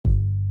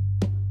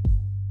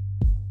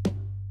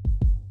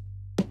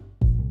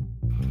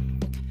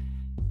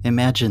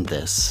Imagine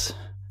this: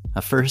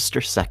 a first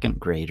or second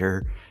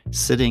grader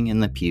sitting in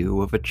the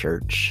pew of a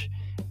church,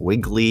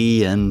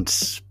 wiggly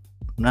and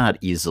not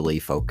easily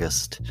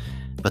focused.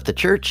 But the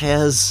church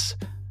has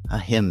a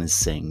hymn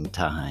sing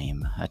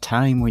time, a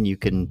time when you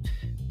can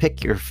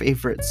pick your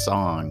favorite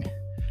song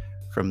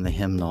from the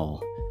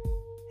hymnal,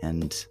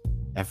 and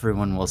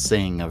everyone will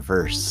sing a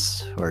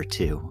verse or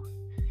two.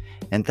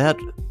 And that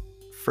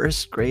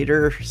first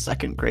grader,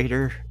 second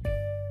grader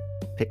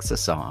picks a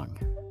song.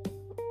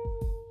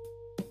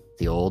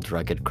 The Old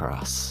Rugged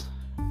Cross.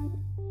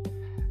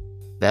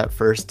 That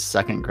first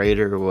second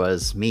grader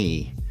was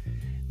me.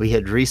 We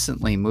had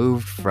recently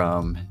moved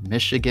from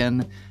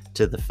Michigan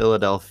to the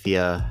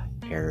Philadelphia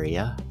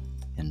area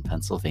in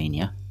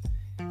Pennsylvania.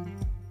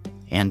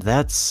 And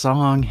that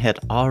song had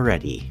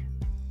already,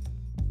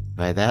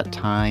 by that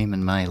time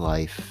in my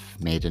life,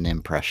 made an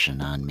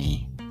impression on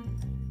me.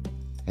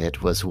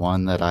 It was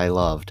one that I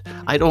loved.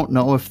 I don't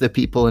know if the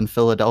people in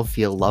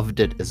Philadelphia loved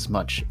it as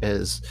much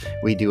as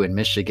we do in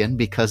Michigan,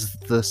 because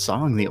the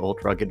song The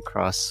Old Rugged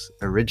Cross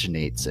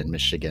originates in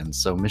Michigan,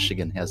 so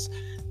Michigan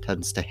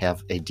tends to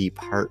have a deep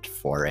heart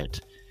for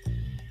it.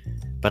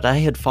 But I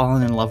had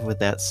fallen in love with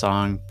that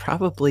song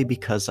probably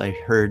because I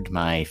heard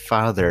my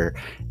father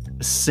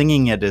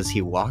singing it as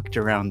he walked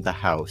around the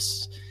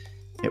house.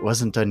 It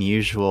wasn't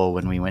unusual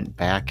when we went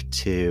back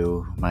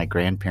to my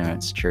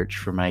grandparents' church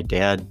for my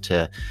dad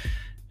to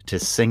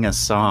sing a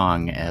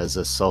song as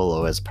a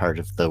solo as part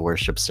of the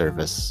worship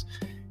service.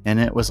 And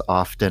it was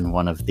often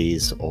one of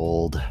these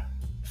old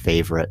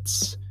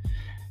favorites,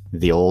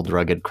 The Old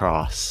Rugged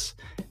Cross.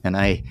 And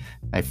I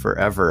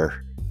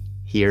forever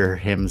hear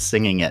him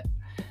singing it.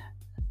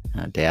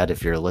 Dad,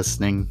 if you're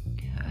listening,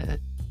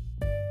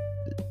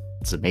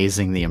 it's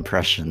amazing the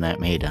impression that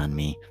made on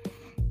me.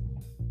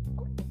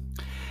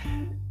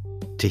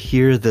 To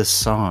hear this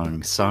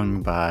song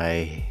sung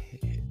by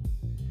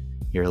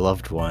your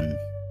loved one.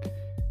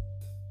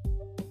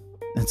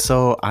 And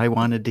so I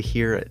wanted to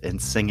hear it and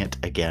sing it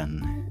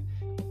again.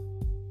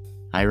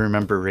 I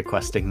remember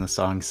requesting the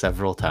song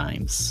several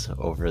times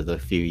over the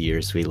few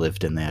years we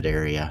lived in that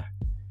area.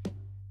 It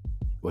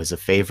was a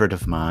favorite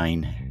of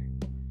mine,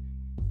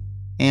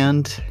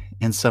 and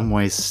in some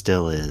ways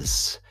still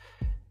is.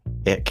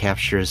 It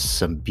captures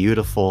some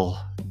beautiful,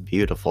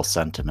 beautiful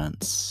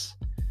sentiments.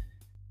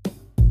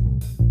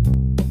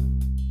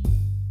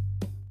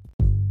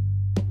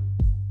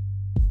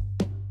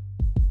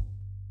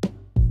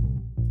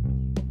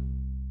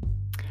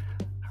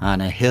 On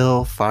a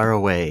hill far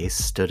away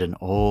stood an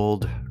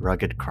old,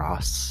 rugged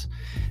cross,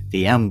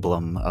 the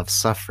emblem of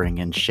suffering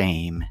and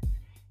shame,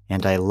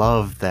 and I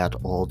love that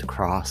old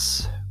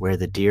cross where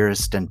the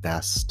dearest and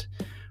best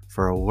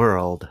for a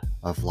world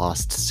of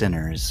lost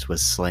sinners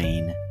was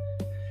slain.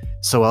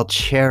 So I'll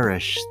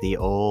cherish the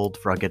old,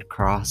 rugged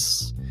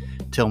cross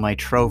till my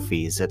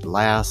trophies at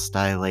last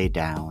I lay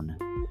down.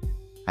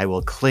 I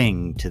will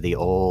cling to the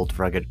old,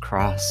 rugged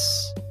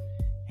cross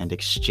and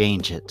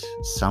exchange it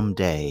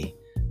someday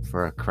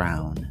for a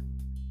crown.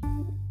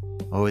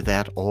 Oh,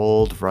 that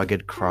old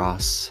rugged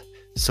cross,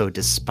 so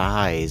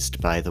despised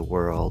by the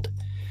world,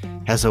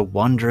 has a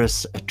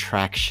wondrous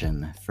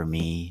attraction for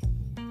me.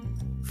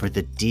 For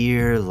the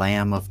dear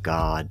Lamb of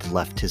God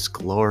left his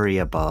glory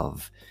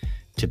above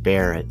to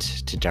bear it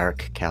to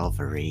dark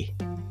Calvary.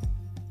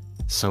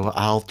 So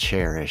I'll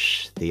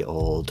cherish the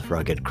old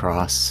rugged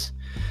cross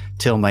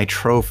till my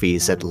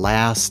trophies at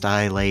last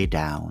I lay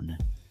down.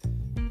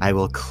 I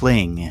will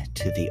cling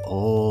to the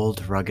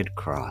old rugged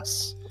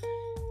cross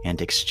and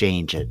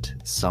exchange it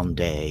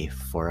someday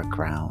for a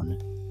crown.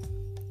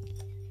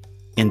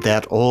 In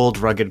that old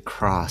rugged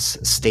cross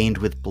stained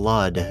with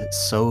blood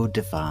so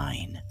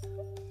divine,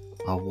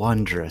 a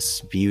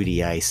wondrous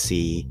beauty I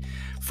see,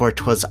 for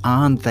 'twas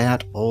on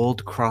that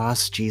old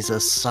cross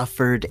Jesus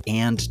suffered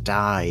and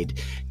died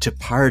to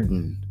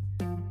pardon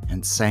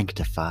and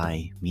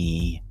sanctify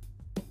me.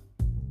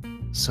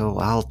 So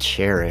I'll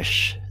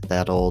cherish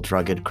that old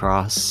rugged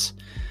cross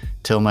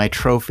till my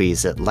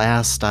trophies at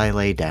last I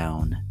lay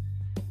down.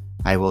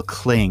 I will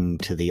cling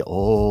to the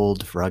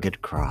old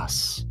rugged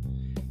cross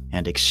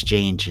and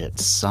exchange it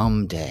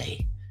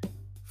someday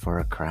for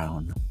a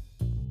crown.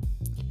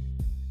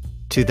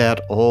 To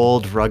that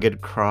old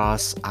rugged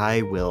cross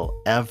I will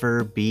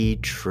ever be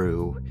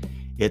true,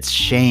 its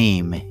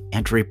shame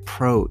and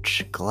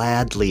reproach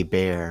gladly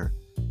bear.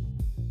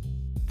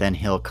 Then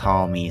he'll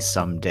call me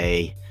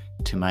someday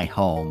to my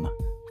home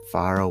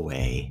far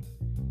away,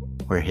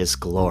 where his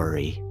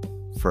glory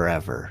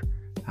forever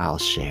I'll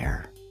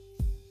share.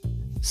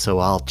 So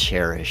I'll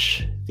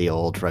cherish the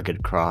old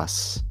rugged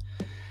cross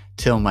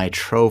till my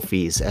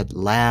trophies at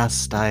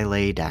last I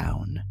lay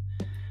down.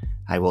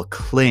 I will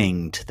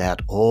cling to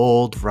that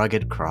old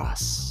rugged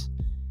cross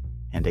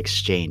and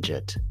exchange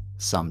it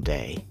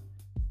someday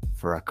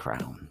for a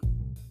crown.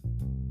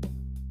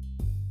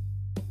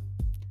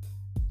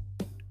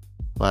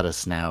 Let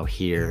us now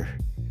hear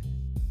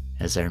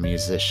as our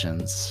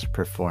musicians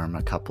perform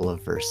a couple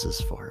of verses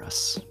for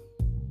us.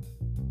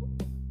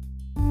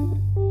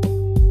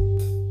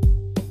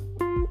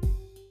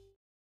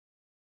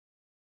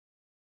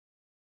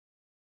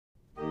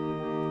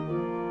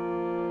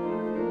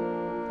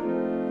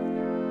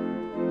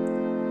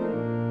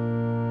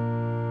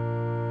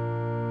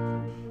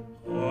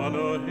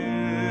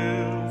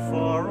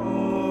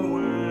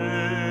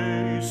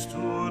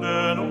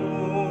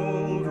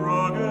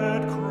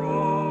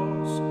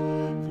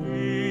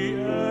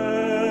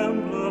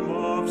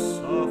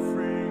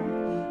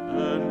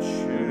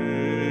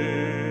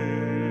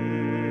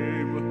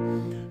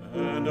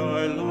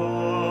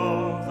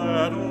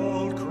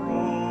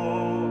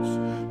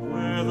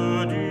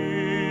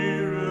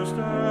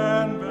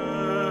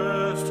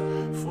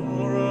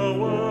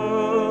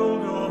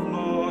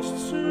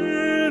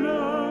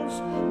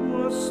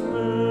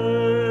 slain.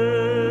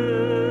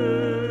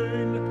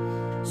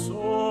 So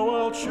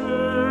I'll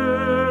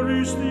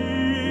cherish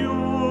the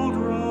old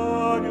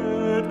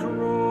rugged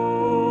cross,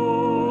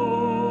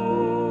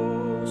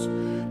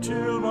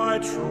 till my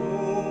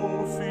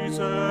trophies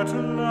at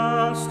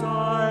last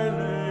I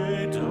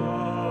lay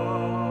down.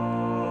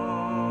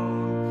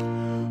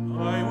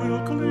 I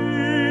will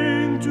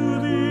cling to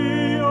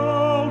the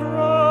old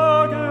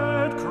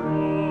rugged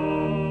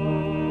cross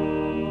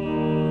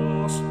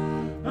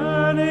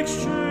and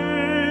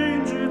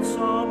exchange it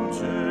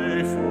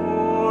someday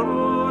for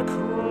a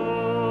crown.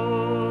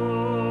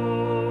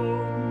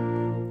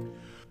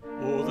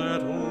 Oh,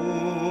 that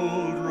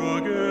old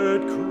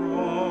rugged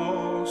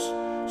cross,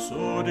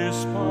 so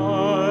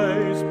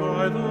despised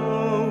by the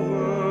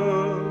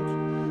world,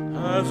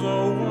 has a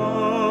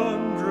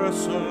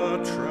wondrous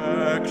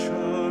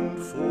attraction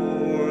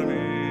for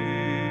me.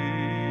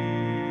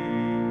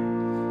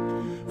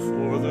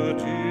 For the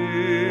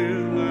dear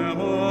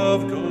Lamb of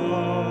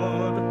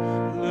God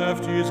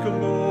left his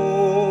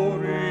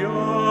glory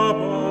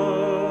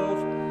above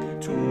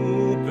to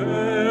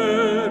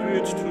bear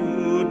it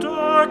to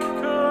dark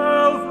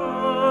Calvary.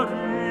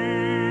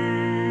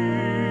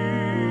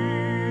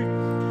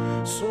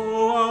 So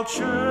I'll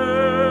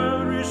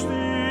cherish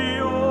the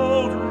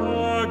old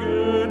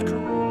rugged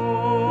cross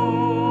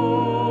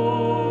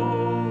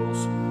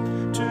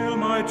till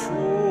my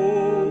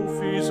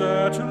trophies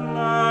at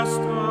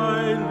last